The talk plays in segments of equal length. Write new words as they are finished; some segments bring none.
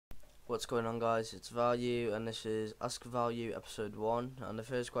What's going on, guys? It's Value, and this is Ask Value episode 1. And the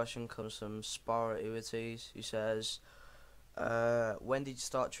first question comes from Spira, who says, when did you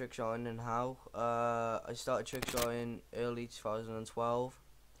start trick shotting and how? I started trick shotting early 2012,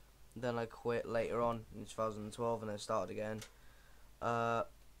 then I quit later on in 2012 and then started again.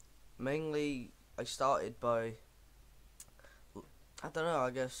 Mainly I started by, I don't know,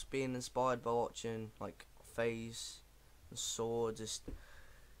 I guess being inspired by watching like FaZe and Sword, just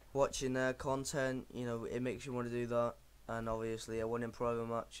watching their content. You know, it makes you want to do that. And obviously I won in private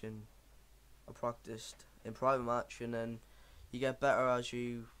match and I practiced in private match, and then you get better as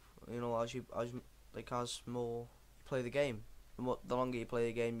you as more you play the game. The longer you play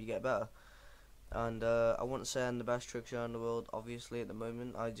the game, you get better. And I wouldn't say I'm the best trick shot in the world, obviously, at the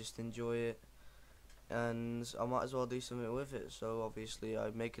moment. I just enjoy it, and I might as well do something with it. So obviously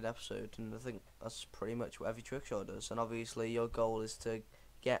I make an episode, and I think that's pretty much what every trick shot does. And obviously your goal is to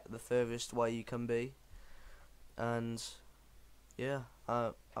get the furthest way you can be. And yeah,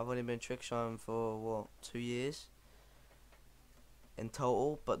 I've only been trick shotting for 2 years in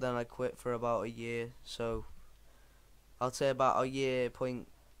total, but then I quit for about a year, so I'd say about a year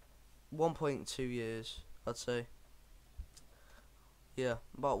 1.2 years, I'd say. Yeah,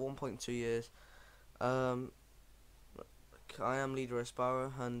 about 1.2 years. I am leader of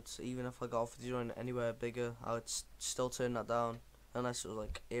Spira, and even if I got offered to join anywhere bigger, I would still turn that down, unless it was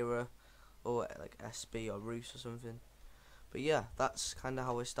like Era or like SB or Roos or something. But yeah, that's kind of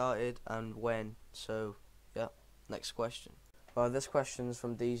how I started and when. So yeah, next question. This question's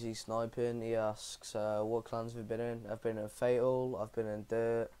from DZ Sniping. He asks, what clans have you been in? I've been in Fatal, I've been in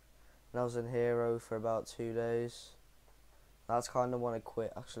Dirt, and I was in Hero for about 2 days. That's kind of when I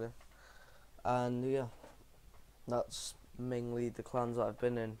quit, actually. And yeah, that's mainly the clans that I've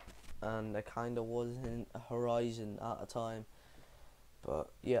been in, and I kind of was in Horizon at a time,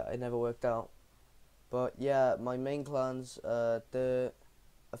 but yeah, it never worked out. But yeah, my main clans are Dirt,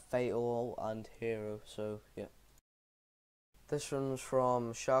 Fatal and Hero, so yeah. This one's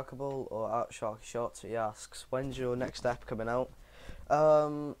from Sharkable, or at Sharky Shots. He asks, when's your next ep coming out?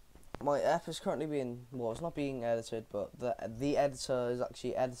 My ep is currently being, well, it's not being edited, but the editor is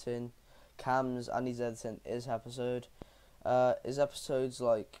actually editing Cam's, and he's editing his episode. His episode's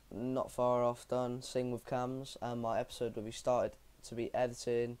like not far off done, same with Cam's, and my episode will be started to be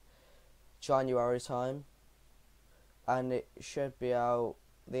editing January time, and it should be out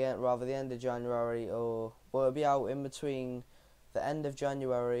the end of January, or well, it'll be out in between the end of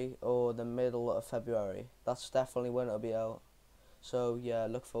January or the middle of February. That's definitely when it'll be out. So yeah,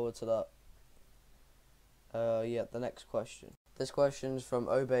 look forward to that. Yeah, the next question. This question's from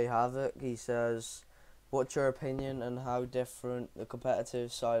Obey Havoc. He says, what's your opinion on how different the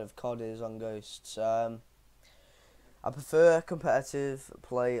competitive side of COD is on Ghosts? I prefer competitive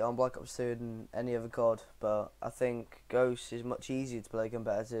play on Black Ops 2 than any other COD, but I think Ghosts is much easier to play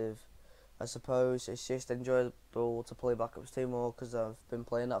competitive. I suppose it's just enjoyable to play Black Ops 2 more because I've been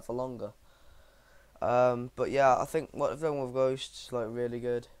playing that for longer. But yeah, I think what they've done with Ghosts is like really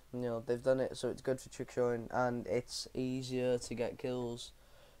good. You know, they've done it so it's good for trick showing, and it's easier to get kills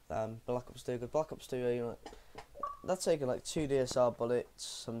than Black Ops 2. Because Black Ops 2, you know, that's taking like 2 DSR bullets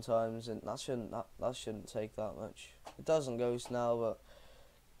sometimes, and that shouldn't take that much. It does on Ghost now, but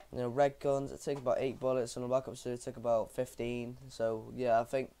you know, red guns, it takes about 8 bullets, and on Black Ops 2 it took about 15. So yeah, I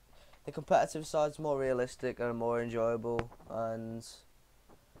think the competitive side's more realistic and more enjoyable. And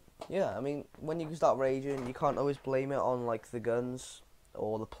yeah, I mean, when you start raging, you can't always blame it on like the guns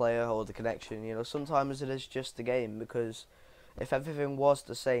or the player or the connection. You know, sometimes it is just the game, because if everything was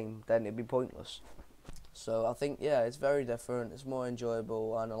the same, then it'd be pointless. So I think, yeah, it's very different, it's more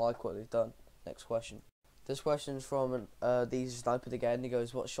enjoyable, and I like what they've done. Next question. This question's from these Sniper again. He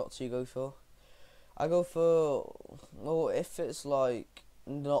goes, what shots do you go for? I go for, well, if it's like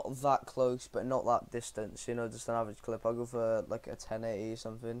not that close but not that distance, you know, just an average clip, I'll go for like a 1080 or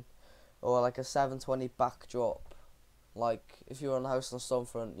something, or like a 720 backdrop. Like if you're on House on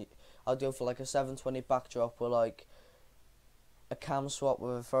Stormfront, I'll go for like a 720 backdrop or like a cam swap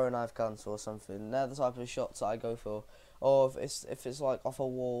with a throw knife cancel or something. They're the type of shots that I go for. Or if it's like off a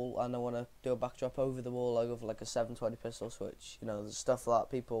wall and I want to do a backdrop over the wall, I go for like a 720 pistol switch. You know, the stuff that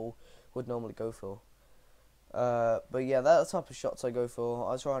people would normally go for. But yeah, they're the type of shots I go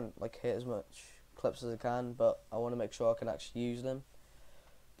for. I try and like hit as much clips as I can, but I want to make sure I can actually use them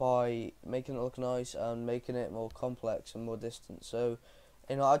by making it look nice and making it more complex and more distant. So,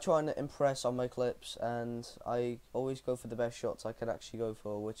 you know, I try and impress on my clips, and I always go for the best shots I can actually go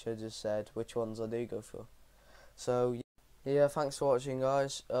for, which I just said which ones I do go for. So yeah, thanks for watching,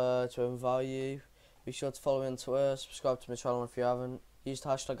 guys. To Value, be sure to follow me on Twitter, subscribe to my channel if you haven't, use the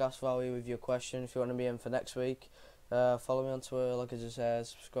hashtag AskValue with your question if you want to be in for next week. Follow me on Twitter, like I just said,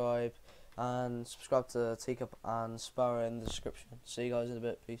 subscribe to TCup and Spira in the description. See you guys in a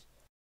bit, peace.